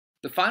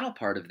The final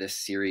part of this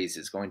series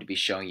is going to be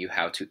showing you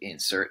how to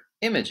insert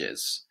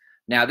images.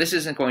 Now, this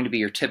isn't going to be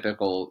your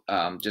typical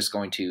just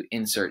going to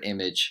insert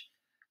image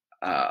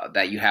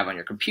that you have on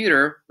your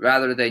computer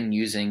rather than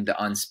using the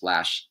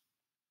Unsplash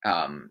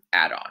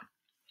add-on.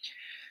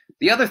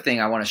 The other thing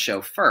I want to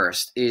show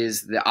first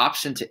is the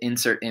option to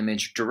insert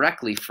image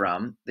directly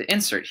from the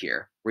insert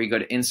here, where you go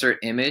to insert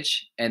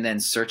image and then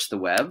search the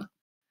web.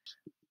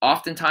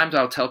 Oftentimes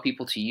I'll tell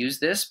people to use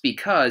this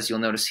because you'll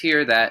notice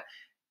here that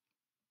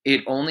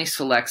it only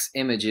selects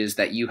images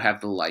that you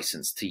have the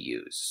license to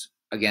use.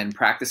 Again,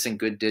 practicing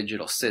good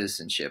digital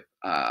citizenship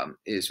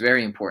is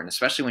very important,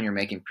 especially when you're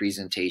making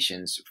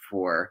presentations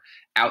for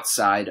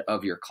outside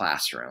of your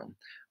classroom.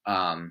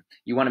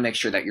 You want to make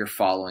sure that you're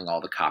following all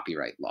the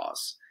copyright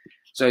laws.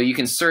 So you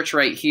can search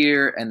right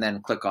here and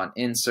then click on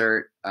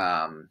insert.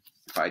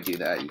 If I do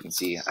that, you can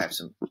see I have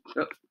some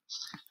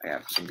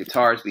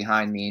guitars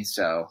behind me.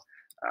 So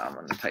I'm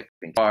going to type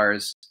in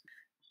guitars.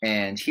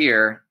 And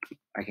here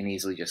I can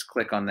easily just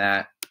click on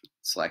that,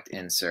 select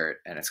insert,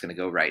 and it's going to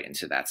go right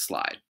into that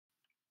slide.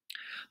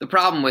 The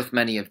problem with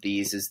many of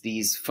these is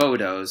these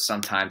photos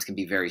sometimes can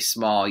be very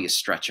small. You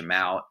stretch them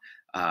out.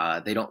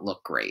 They don't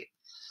look great.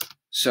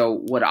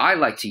 So what I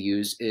like to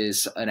use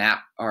is an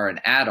app or an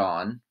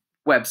add-on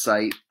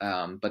website,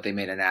 but they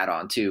made an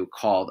add-on too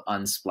called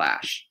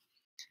Unsplash.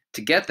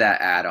 To get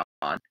that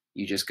add-on,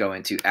 you just go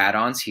into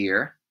add-ons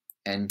here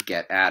and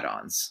get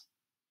add-ons.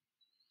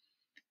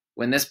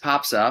 When this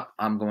pops up,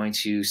 I'm going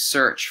to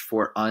search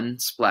for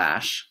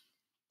Unsplash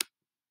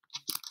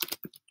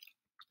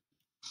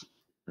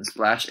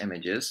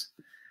images.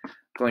 I'm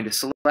going to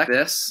select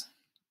this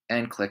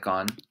and click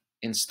on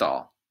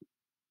install.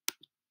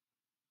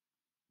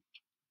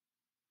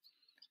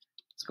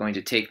 It's going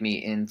to take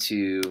me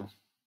into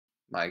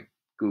my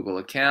Google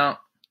account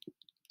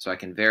so I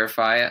can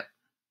verify it.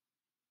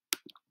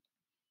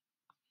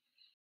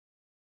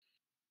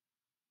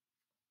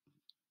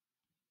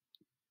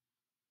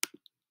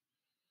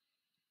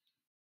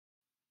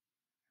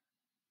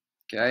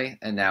 Okay,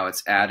 and now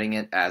it's adding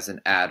it as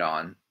an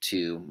add-on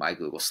to my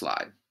Google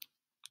slide.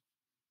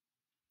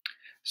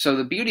 So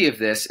the beauty of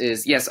this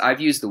is, yes,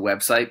 I've used the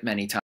website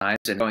many times,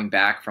 and going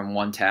back from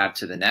one tab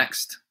to the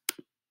next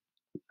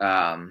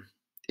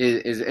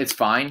it's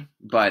fine,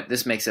 but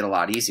this makes it a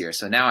lot easier.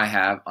 So now I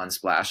have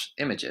Unsplash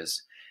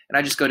images, and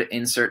I just go to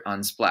Insert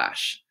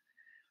Unsplash.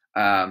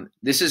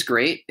 This is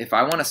great if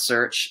I want to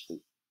search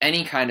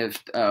any kind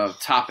of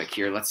topic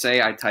here. Let's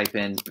say I type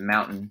in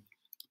mountain.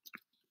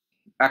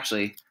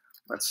 Actually,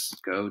 let's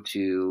go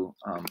to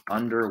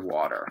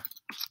underwater.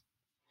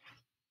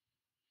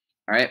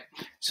 All right,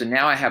 so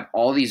now I have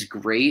all these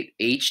great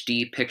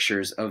HD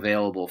pictures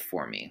available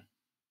for me.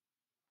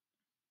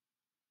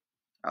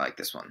 I like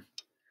this one.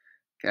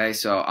 Okay,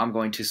 so I'm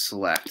going to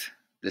select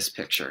this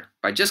picture.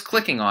 By just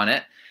clicking on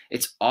it,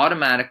 it's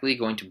automatically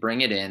going to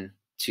bring it in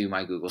to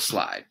my Google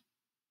slide.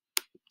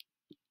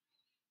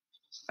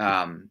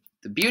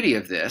 The beauty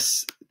of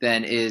this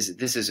then is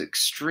this is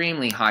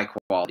extremely high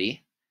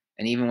quality.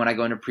 And even when I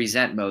go into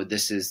present mode,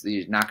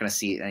 you're not going to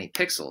see any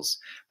pixels.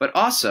 But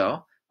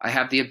also, I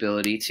have the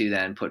ability to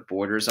then put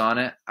borders on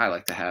it. I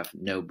like to have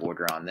no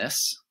border on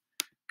this.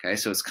 Okay,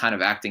 so it's kind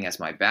of acting as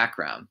my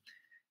background.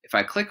 If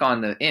I click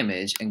on the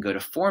image and go to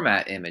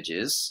Format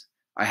Images,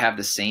 I have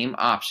the same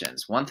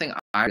options. One thing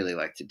I really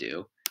like to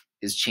do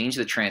is change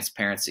the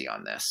transparency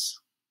on this.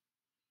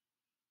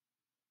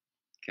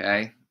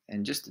 Okay,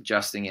 and just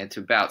adjusting it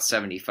to about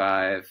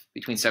 75,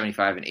 between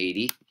 75 and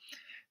 80.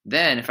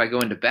 Then if I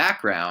go into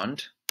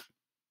background,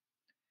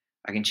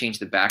 I can change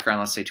the background,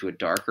 let's say, to a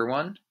darker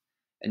one.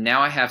 And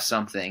now I have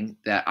something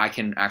that I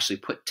can actually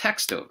put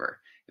text over.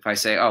 If I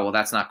say, oh, well,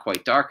 that's not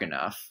quite dark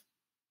enough,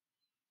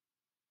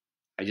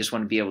 I just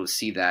want to be able to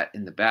see that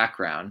in the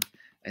background.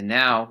 And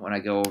now when I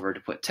go over to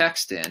put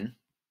text in,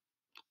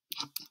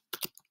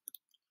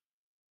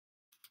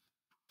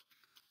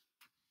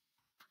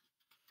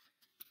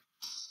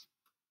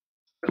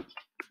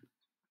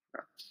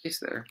 space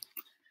there.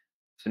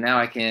 So now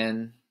I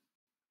can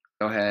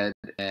go ahead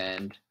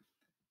and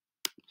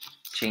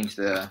change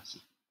the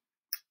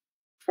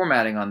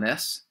formatting on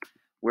this,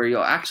 where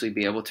you'll actually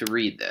be able to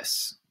read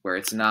this, where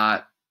it's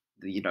not,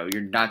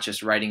 you're not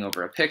just writing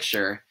over a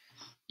picture.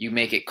 You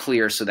make it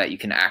clear so that you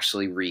can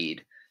actually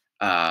read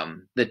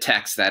the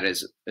text that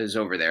is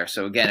over there.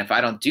 So again, if I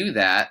don't do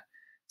that,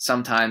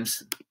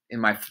 sometimes in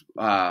my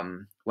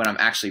when I'm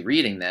actually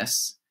reading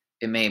this,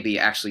 it may be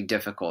actually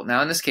difficult.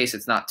 Now in this case,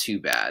 it's not too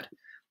bad,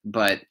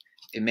 but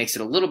it makes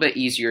it a little bit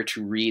easier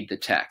to read the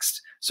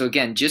text. So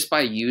again, just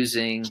by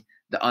using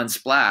the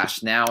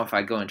Unsplash, now if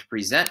I go into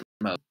present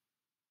mode,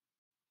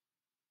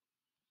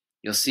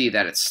 you'll see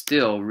that it's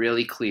still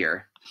really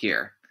clear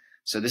here.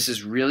 So this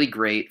is really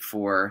great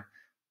for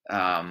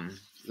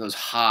those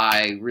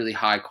really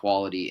high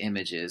quality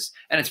images,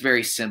 and it's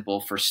very simple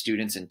for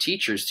students and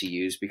teachers to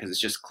use because it's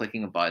just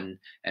clicking a button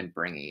and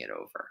bringing it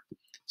over.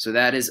 So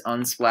that is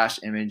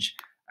Unsplash image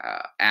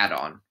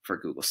add-on for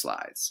Google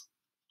Slides.